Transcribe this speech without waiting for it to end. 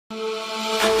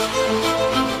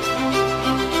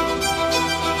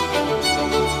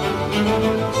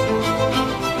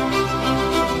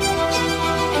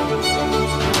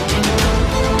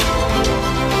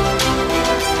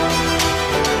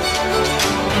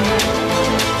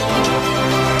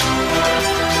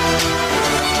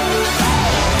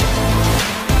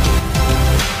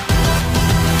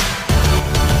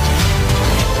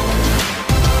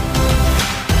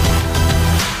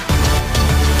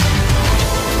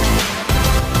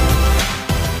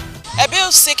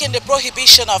taking the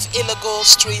prohibition of illegal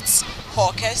street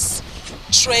hawkers,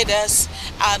 traders,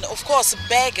 and of course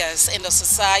beggars in the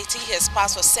society has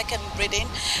passed for second reading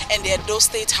in the Edo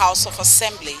State House of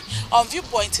Assembly. On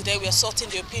Viewpoint today, we are sorting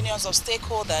the opinions of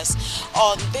stakeholders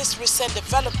on this recent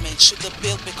development should the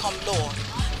bill become law.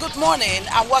 Good morning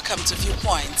and welcome to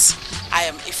Viewpoint. I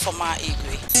am Ifoma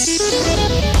Igwe.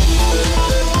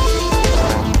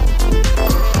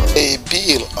 A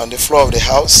bill on the floor of the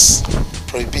House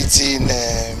prohibiting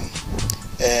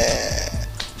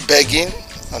begging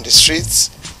on the streets,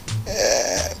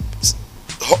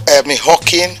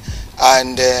 hawking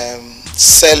and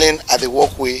selling at the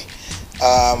walkway.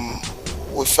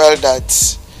 We felt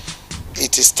that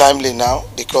it is timely now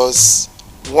because,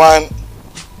 one,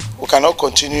 we cannot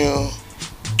continue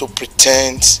to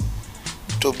pretend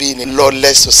to be in a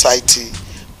lawless society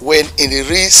when in the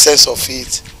real sense of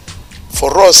it,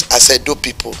 for us as Edo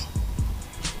people,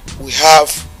 we have,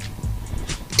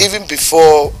 even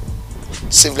before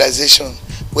civilization,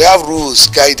 we have rules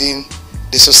guiding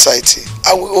the society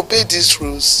and we obey these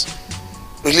rules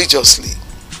religiously.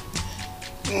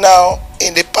 Now,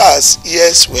 in the past,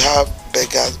 yes, we have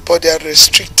beggars, but they are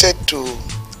restricted to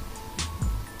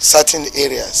certain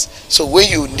areas. So when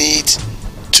you need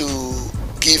to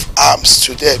give alms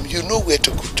to them, you know where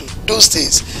to go to. Those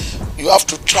days, you have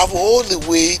to travel all the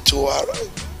way to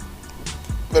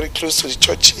very close to the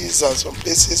churches and some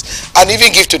places, and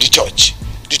even give to the church.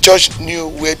 The church knew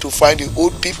where to find the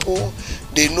old people,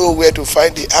 they know where to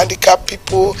find the handicapped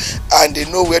people, and they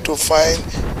know where to find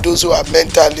those who are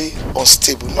mentally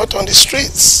unstable. Not on the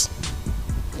streets.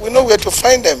 We know where to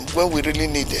find them when we really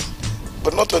need them,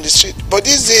 but not on the street. But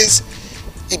these days,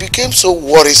 it became so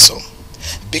worrisome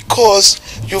because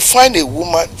you find a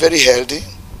woman very healthy,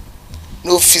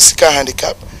 no physical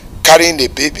handicap, carrying a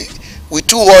baby with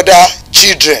two other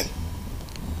children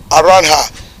around her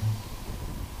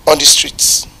on the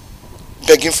streets,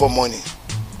 begging for money.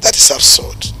 That is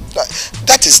absurd.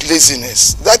 That is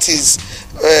laziness. That is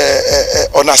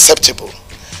unacceptable.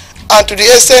 And to the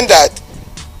extent that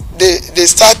they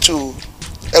start to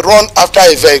run after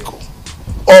a vehicle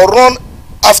or run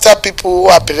after people who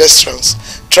are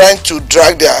pedestrians, trying to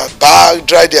drag their bag,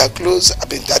 drag their clothes. I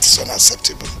mean, that is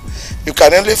unacceptable. You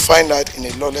can only find that in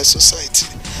a lawless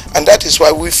society. And that is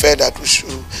why we felt that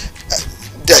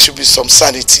there should be some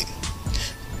sanity.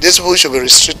 These people should be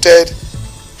restricted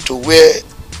to where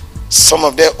some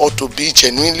of them ought to be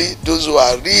genuinely, those who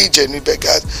are really genuine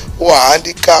beggars, who are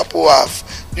handicapped, who have,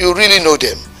 you really know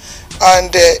them.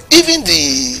 And even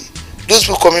those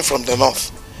people coming from the north,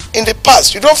 in the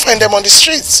past, you don't find them on the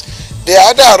streets. They are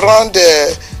either around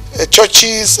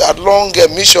churches, along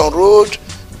Mission Road,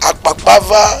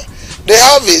 Akpakpava. They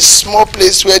have a small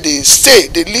place where they stay,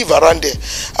 they live around there.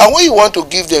 And when you want to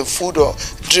give them food or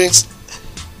drinks,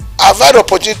 I've had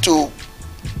opportunity to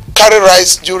carry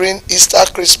rice during Easter,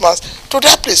 Christmas to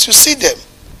that place. You see them.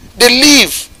 They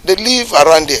live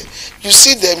around there. You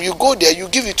see them, you go there, you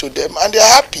give it to them, and they're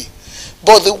happy.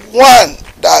 But the one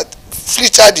that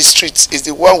flitter the streets is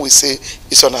the one we say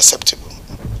is unacceptable.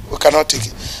 We cannot take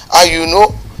it. And you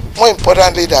know, more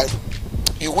importantly, that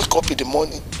you wake up in the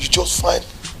morning, you just find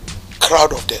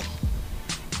crowd of them.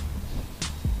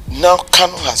 Now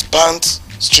Kano has banned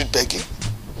street begging,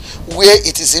 where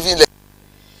it is even like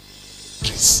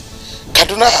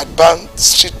Kaduna had banned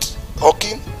street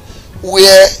hawking,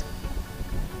 where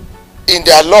in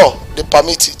their law they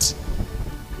permit it.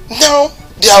 Now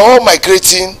they are all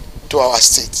migrating to our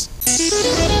state.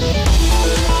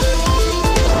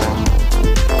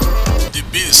 The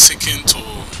bill is seeking to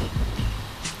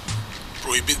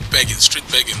prohibit begging, street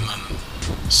begging and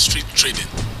street trading,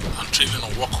 and trading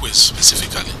on walkways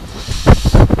specifically.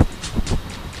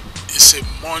 It's a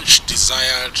much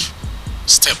desired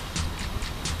step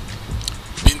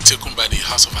being taken by the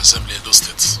House of Assembly in those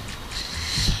states.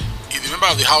 If the member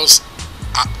of the House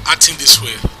are acting this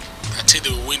way, I think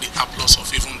they will win the applause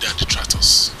of even their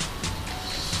detractors.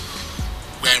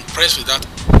 We are impressed with that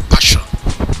action,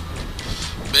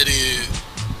 but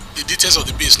the details of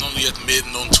the bill is not yet made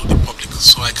known to the public,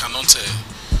 so I cannot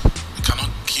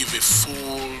give a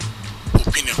full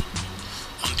opinion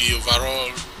on the overall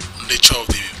nature of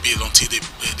the bill until they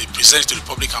present it to the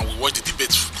public and we watch the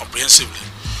debate comprehensively,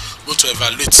 both to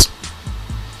evaluate.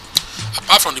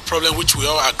 Apart from the problem which we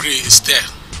all agree is there,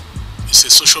 it's a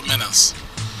social menace,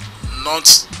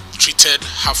 not treated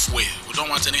halfway. We don't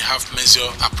want any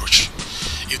half-measure approach.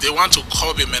 If they want to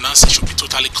curb a menace, it should be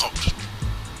totally curbed.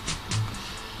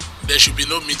 There should be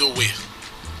no middle way.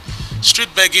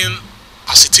 Street begging,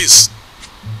 as it is,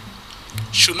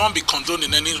 should not be condoned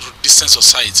in any decent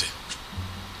society.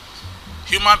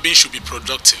 Human beings should be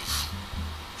productive.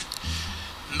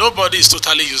 Nobody is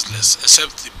totally useless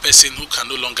except the person who can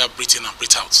no longer breathe in and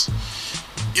breathe out.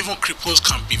 Even cripples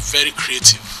can be very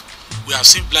creative. We have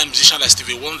seen blind musicians like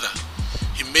Stevie Wonder.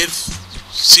 He made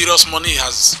serious money, he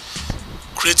has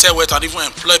created wealth and even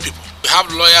employed people. We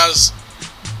have lawyers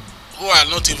who are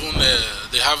not even,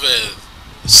 they have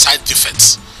side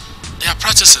defects. They are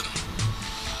practicing.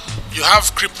 You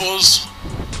have cripples,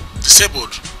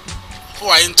 disabled, who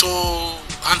are into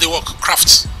handiwork,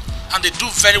 crafts, and they do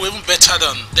very well, even better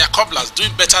than, they are cobblers,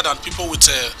 doing better than people with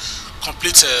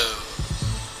complete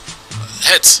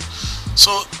heads.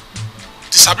 So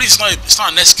disability is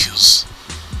not an excuse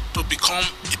to become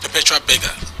a perpetual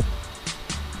beggar.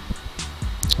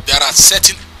 There are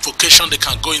certain vocations they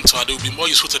can go into and they will be more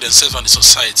useful to themselves and the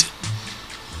society.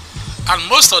 And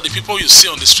most of the people you see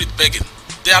on the street begging,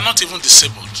 they are not even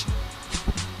disabled.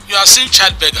 You are seeing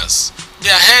child beggars. They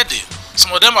are healthy.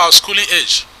 Some of them are of schooling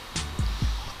age.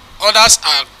 Others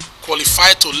are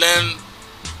qualified to learn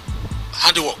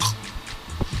handiwork.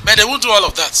 But they won't do all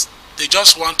of that. They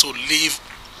just want to live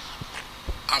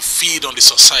and feed on the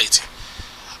society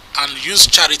and use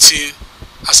charity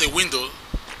as a window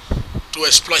to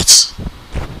exploit.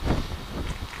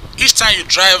 Each time you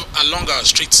drive along our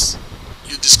streets,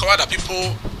 you discover that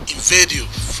people invade you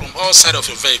from all sides of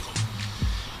your vehicle.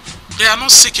 They are not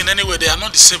sick in any way, they are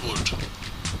not disabled.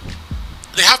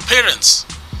 They have parents,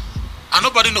 and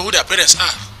nobody knows who their parents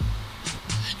are.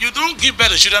 You don't give birth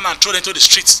to children and throw them into the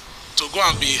streets to go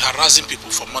and be harassing people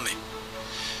for money.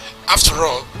 After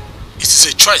all, it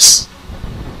is a choice.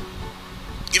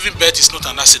 Giving birth is not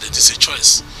an accident, it's a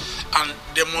choice. And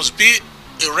there must be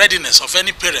a readiness of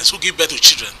any parents who give birth to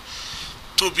children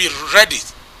to be ready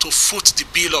to foot the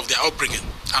bill of their upbringing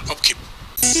and upkeep.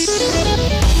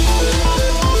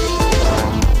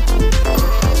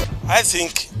 I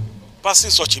think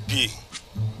passing such a bill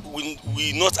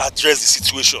will not address the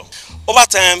situation. Over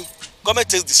time, government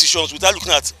takes decisions without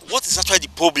looking at what is actually the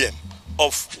problem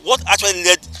of what actually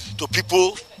led to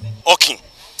people hawking.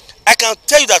 I can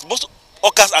tell you that most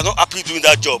hawkers are not happy doing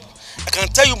that job. I can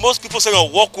tell you most people selling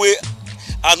on walkway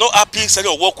are not happy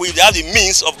selling on walkway. They have the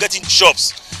means of getting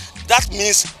shops. That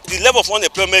means the level of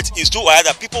unemployment is too high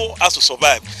that people have to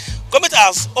survive. Government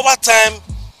has over time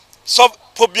solved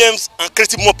problems and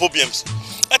created more problems.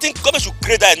 I think government should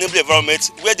create that enabling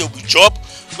environment where there will be job,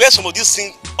 where some of these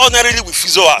things ordinarily will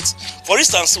fizzle out. For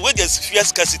instance, when there's fear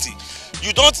scarcity,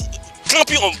 you don't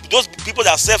clamping on those people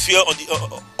that sell fear on the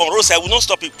roadside will not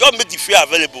stop it. God make the fear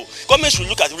available. Government should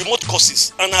look at remote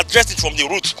causes and address it from the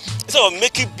root instead of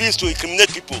making bills to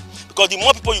incriminate people. Because the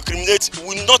more people you criminate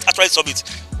will not actually solve it.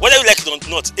 Whether you like it or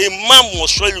not, a man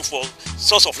must surely look for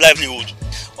source of livelihood.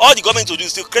 All the government to do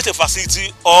is to create a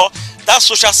facility or that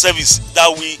social service that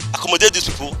will accommodate these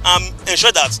people and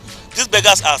ensure that these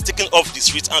beggars are taken off the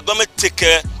streets and government take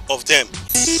care of them.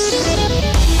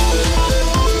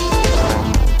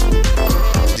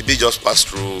 The bill just passed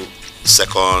through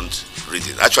second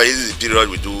reading. Actually, this is the period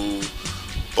we do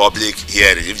public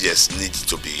hearing if there's need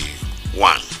to be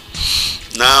one.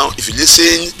 Now, if you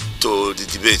listen to the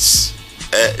debates,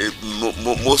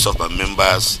 most of my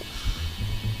members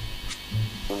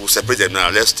will separate them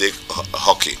now. Let's take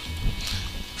hawking.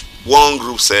 One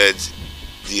group said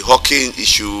the hawking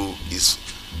issue is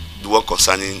the one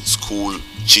concerning school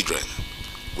children.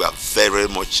 We are very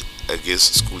much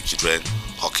against school children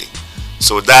hawking.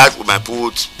 So that we might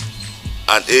put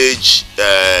an age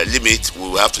limit we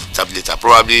will have to tabulate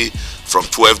probably from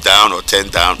 12 down or 10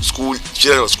 down. School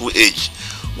children of school age,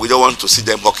 we don't want to see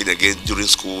them hawking again during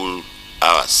school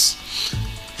hours.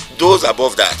 Those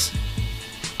above that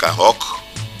can hawk,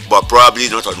 but probably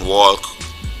not on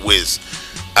walkways.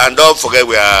 And don't forget,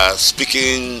 we are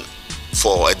speaking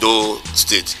for Edo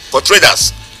State. For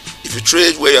traders, if you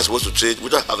trade where you're supposed to trade, we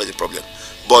don't have any problem,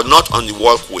 but not on the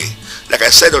walkway. Like I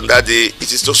said on that day,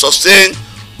 it is to sustain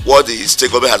what the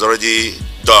state government has already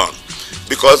done.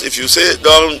 Because if you say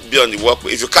don't be on the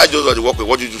walkway, if you catch those on the walkway,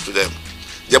 what do you do to them?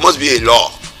 There must be a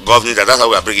law governing that. That's how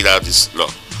we are bringing out this law.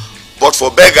 But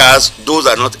for beggars, those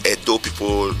are not Edo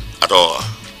people at all.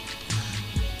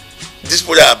 These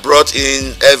people are brought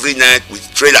in every night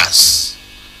with trailers.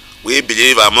 We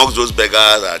believe amongst those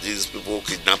beggars are these people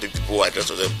kidnapping people, and rest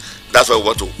of them. That's why we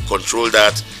want to control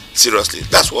that seriously.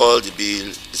 That's what the bill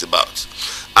is about.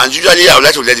 And usually I would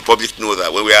like to let the public know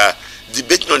that when we are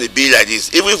debating on a bill like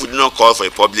this, even if we do not call for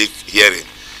a public hearing,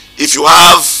 if you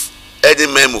have any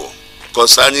memo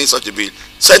concerning such a bill,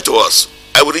 send to us.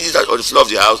 I will read it on the floor of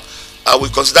the house. I will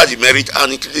consider the merit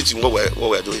and include it in what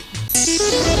we're doing.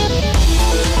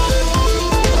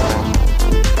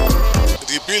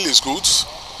 The bill is good,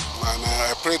 and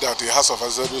I pray that the House of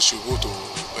Assembly should go to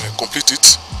complete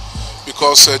it,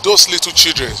 because those little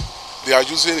children, they are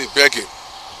using it begging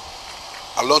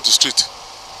along the street.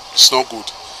 It's not good.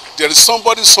 There is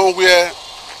somebody somewhere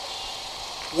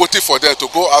waiting for them to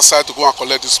go outside to go and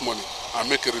collect this money and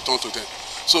make a return to them.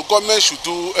 So government should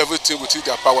do everything within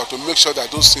their power to make sure that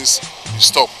those things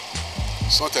stop.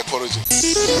 It's not encouraging.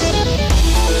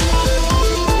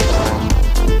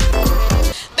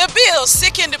 The bill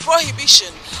seeking the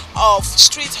prohibition of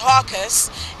street hawkers,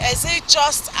 is it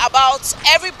just about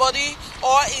everybody,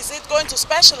 or is it going to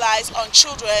specialize on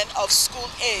children of school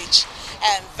age?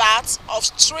 And that of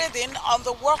trading on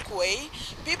the walkway,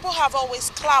 people have always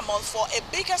clamored for a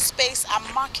bigger space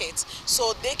and market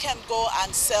so they can go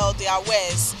and sell their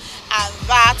wares. And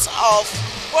that of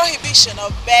prohibition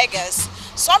of beggars.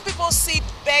 Some people see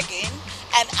begging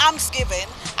and almsgiving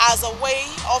as a way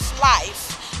of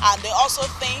life, and they also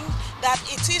think that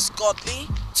it is godly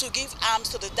to give alms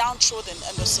to the downtrodden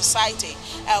in the society.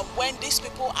 And when these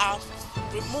people are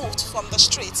removed from the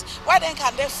streets, where then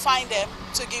can they find them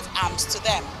to give alms to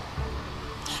them?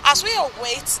 As we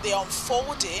await the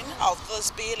unfolding of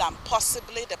this bill and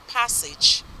possibly the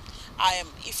passage, I am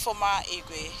Ifoma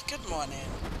Igwe. Good morning.